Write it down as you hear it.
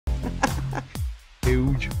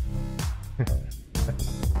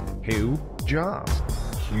Hugh Jars.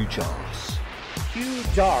 Hugh Jars. Hugh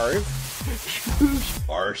Jars.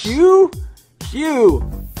 Jars. Hugh.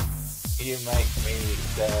 Hugh. You make me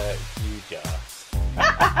the Hugh Jars.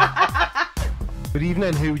 Good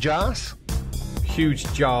evening, Hugh Jars.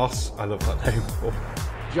 Huge Jars. I love that name.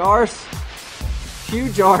 Jars.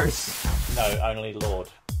 Hugh Jars. No, only Lord.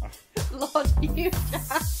 Lord Hugh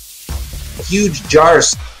Jars. Huge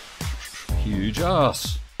Jars. Huge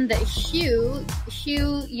Jars. And Hugh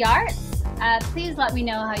Yarts. Please let me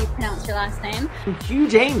know how you pronounce your last name. Hugh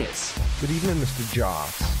Janus. Good evening, Mr.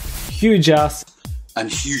 Jars. Huge Jars.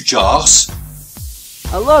 And Hugh Jars.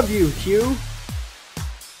 I love you, Hugh.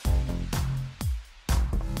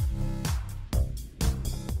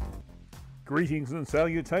 Greetings and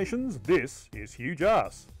salutations, this is Hugh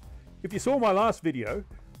Jars. If you saw my last video,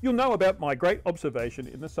 you'll know about my great observation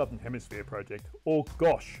in the Southern Hemisphere project, or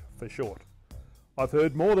GOSH for short. I've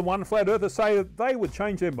heard more than one flat earther say that they would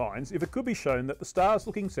change their minds if it could be shown that the stars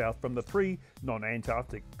looking south from the three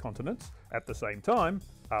non-Antarctic continents at the same time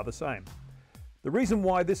are the same. The reason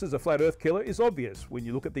why this is a flat earth killer is obvious when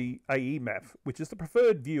you look at the AE map, which is the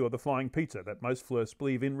preferred view of the flying pizza that most flirts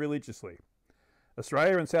believe in religiously.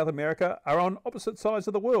 Australia and South America are on opposite sides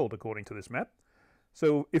of the world according to this map.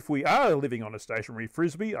 So if we are living on a stationary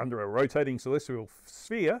frisbee under a rotating celestial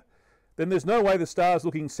sphere, then there's no way the stars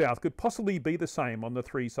looking south could possibly be the same on the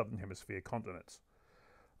three Southern Hemisphere continents.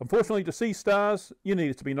 Unfortunately, to see stars, you need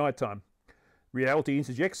it to be nighttime. Reality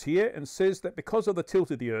interjects here and says that because of the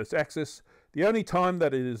tilt of the Earth's axis, the only time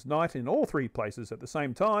that it is night in all three places at the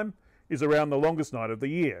same time is around the longest night of the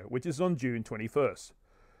year, which is on June 21st.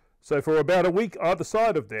 So for about a week either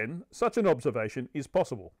side of then, such an observation is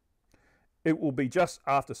possible. It will be just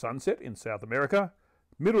after sunset in South America,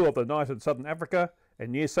 middle of the night in Southern Africa,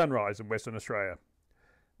 and near sunrise in Western Australia.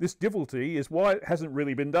 This difficulty is why it hasn't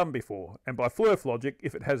really been done before, and by Flurf logic,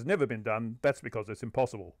 if it has never been done, that's because it's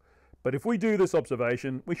impossible. But if we do this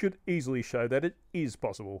observation, we should easily show that it is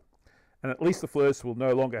possible, and at least the Flurfs will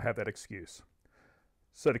no longer have that excuse.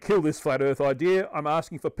 So to kill this flat earth idea, I'm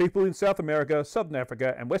asking for people in South America, Southern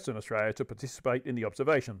Africa and Western Australia to participate in the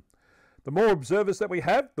observation. The more observers that we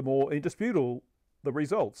have, the more indisputable the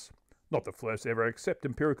results. Not that Flurfs ever accept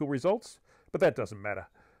empirical results, but that doesn't matter.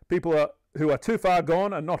 People who are too far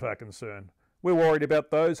gone are not our concern. We're worried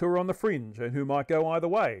about those who are on the fringe and who might go either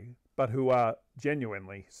way, but who are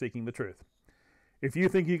genuinely seeking the truth. If you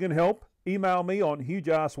think you can help, email me on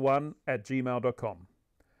hughjars1@gmail.com.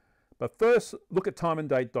 But first, look at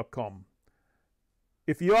timeanddate.com.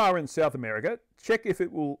 If you are in South America, check if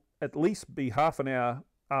it will at least be half an hour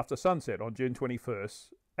after sunset on June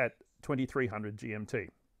 21st at 2300 GMT.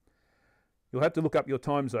 You'll have to look up your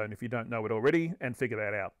time zone if you don't know it already and figure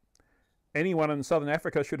that out. Anyone in Southern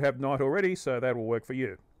Africa should have night already, so that will work for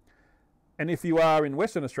you. And if you are in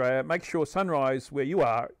Western Australia, make sure sunrise where you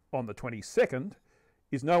are on the 22nd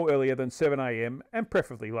is no earlier than 7 AM and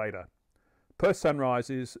preferably later. Perth sunrise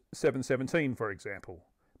is 7:17, for example,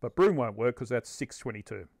 but Broome won't work because that's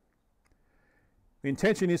 6:22. The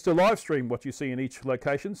intention is to live stream what you see in each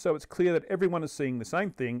location, so it's clear that everyone is seeing the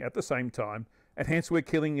same thing at the same time, and hence we're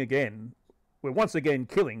once again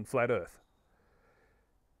killing flat Earth.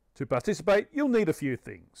 To participate, you'll need a few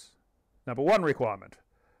things. Number one requirement,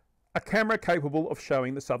 a camera capable of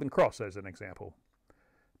showing the Southern Cross as an example,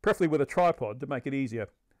 preferably with a tripod to make it easier.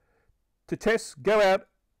 To test, go out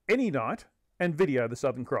any night and video the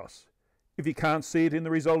Southern Cross. If you can't see it in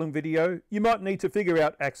the resulting video, you might need to figure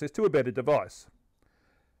out access to a better device.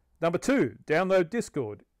 Number two, download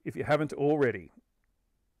Discord if you haven't already,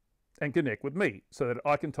 and connect with me so that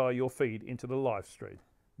I can tie your feed into the live stream.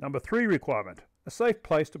 Number three requirement, a safe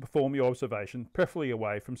place to perform your observation, preferably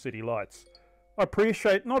away from city lights. I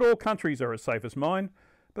appreciate not all countries are as safe as mine,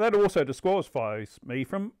 but that also disqualifies me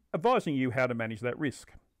from advising you how to manage that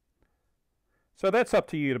risk. So that's up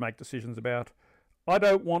to you to make decisions about. I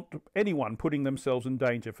don't want anyone putting themselves in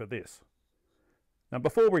danger for this. Number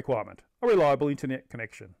four requirement, a reliable internet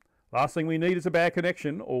connection. Last thing we need is a bad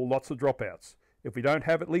connection or lots of dropouts. If we don't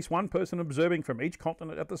have at least one person observing from each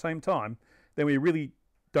continent at the same time, then we really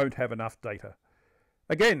don't have enough data.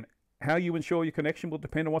 Again, how you ensure your connection will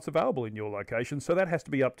depend on what's available in your location, so that has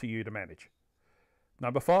to be up to you to manage.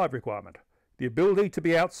 Number five requirement, the ability to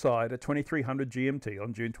be outside at 2300 GMT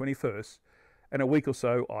on June 21st and a week or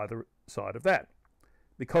so either side of that.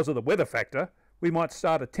 Because of the weather factor, we might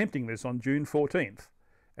start attempting this on June 14th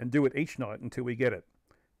and do it each night until we get it.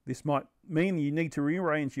 This might mean you need to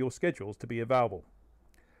rearrange your schedules to be available.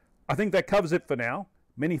 I think that covers it for now.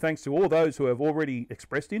 Many thanks to all those who have already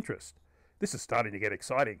expressed interest. This is starting to get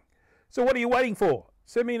exciting. So what are you waiting for?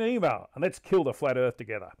 Send me an email and let's kill the flat Earth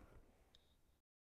together.